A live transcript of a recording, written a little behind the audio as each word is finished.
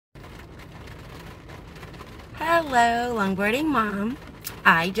Hello, longboarding mom.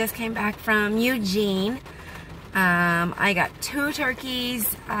 I just came back from Eugene. I got 2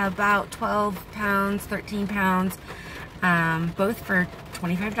 turkeys, about 12 pounds, 13 pounds, both for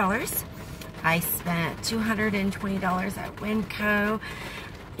 $25. I spent $220 at Winco,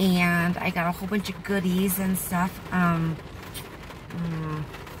 and I got a whole bunch of goodies and stuff. I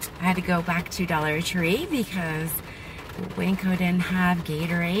had to go back to Dollar Tree because Winco didn't have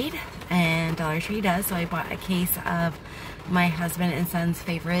Gatorade and Dollar Tree does, so I bought a case of my husband and son's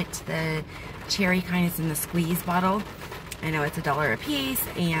favorite, the cherry kind. Is in the squeeze bottle. I know it's $1 a piece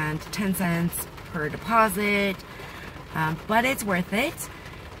and 10 cents per deposit, but it's worth it.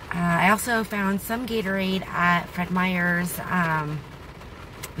 I also found some Gatorade at Fred Meyer's. The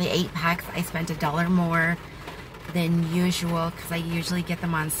 8-packs, I spent $1 more than usual because I usually get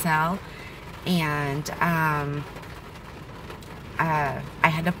them on sale, and I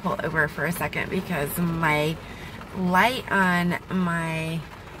had to pull over for a second because my light on my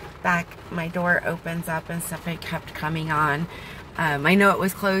door opens up and stuff. It kept coming on. I know it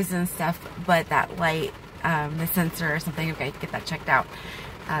was closed and stuff, but that light, the sensor or something, I've got to get that checked out.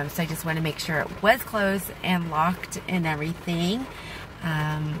 So I just want to make sure it was closed and locked and everything.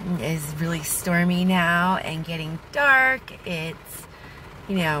 It's really stormy now and getting dark. It's,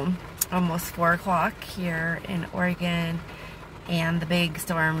 you know, almost 4 o'clock here in Oregon, and the big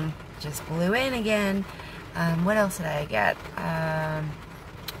storm just blew in again. What else did I get?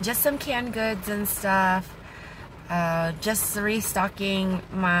 Just some canned goods and stuff. Just restocking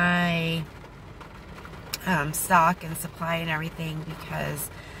my stock and supply and everything because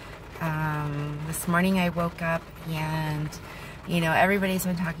this morning I woke up and, you know, everybody's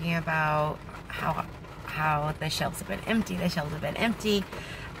been talking about how the shelves have been empty,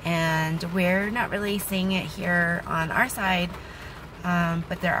 and we're not really seeing it here on our side,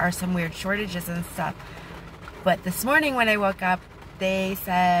 but there are some weird shortages and stuff. But this morning when I woke up, they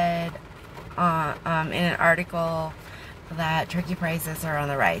said in an article that turkey prices are on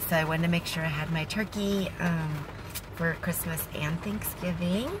the rise. So I wanted to make sure I had my turkey for Christmas and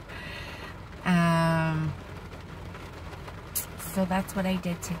Thanksgiving. So that's what I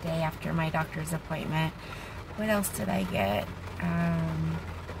did today after my doctor's appointment. What else did I get?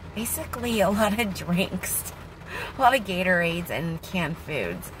 Basically a lot of drinks, a lot of Gatorades and canned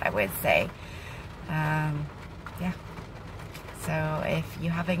foods, I would say. Yeah. So if you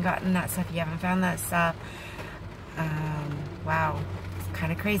haven't gotten that stuff, you haven't found that stuff, wow, it's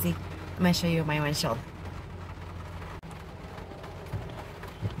kind of crazy. I'm going to show you my windshield.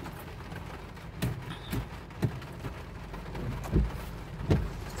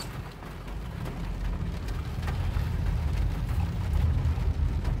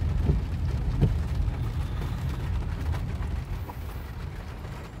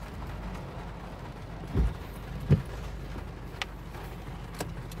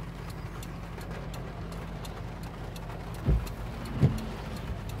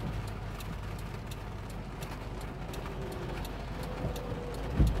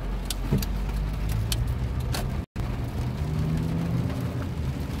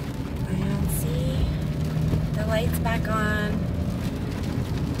 Lights back on.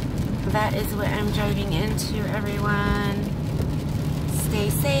 That is what I'm driving into, everyone. Stay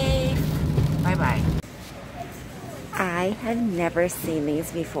safe. Bye-bye. I had never seen these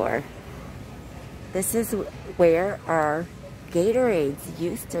before. This is where our Gatorades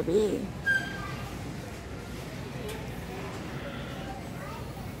used to be.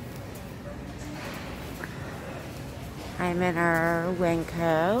 I'm in our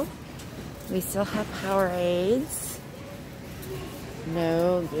Winco. We still have Powerades.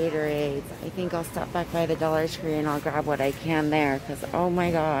 No Gatorades. I think I'll stop back by the Dollar Tree and I'll grab what I can there because, oh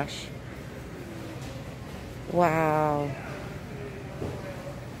my gosh. Wow.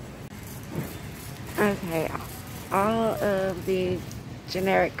 Okay, all of the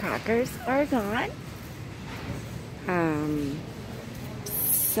generic crackers are gone.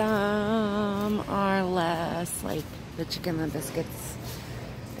 Some are less, like the chicken and biscuits.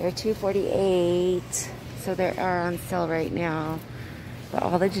 They're $2.48, so they are on sale right now. But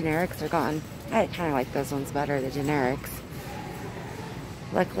all the generics are gone. I kind of like those ones better, the generics.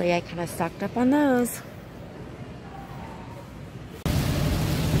 Luckily, I kind of stocked up on those.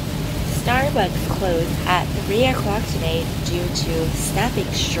 Starbucks closed at 3 o'clock today due to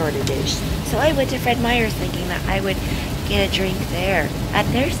staffing shortages. So I went to Fred Meyer's thinking that I would get a drink there at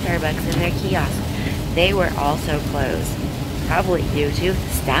their Starbucks in their kiosk. They were also closed, probably due to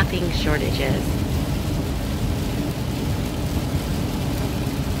staffing shortages.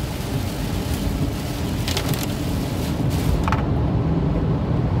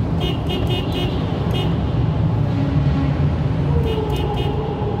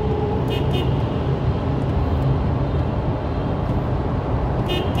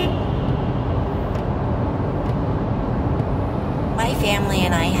 family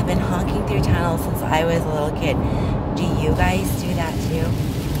and I have been honking through tunnels since I was a little kid. Do you guys do that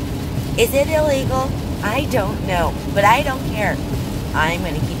too? Is it illegal? I don't know, but I don't care. I'm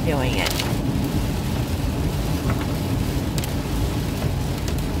going to keep doing it.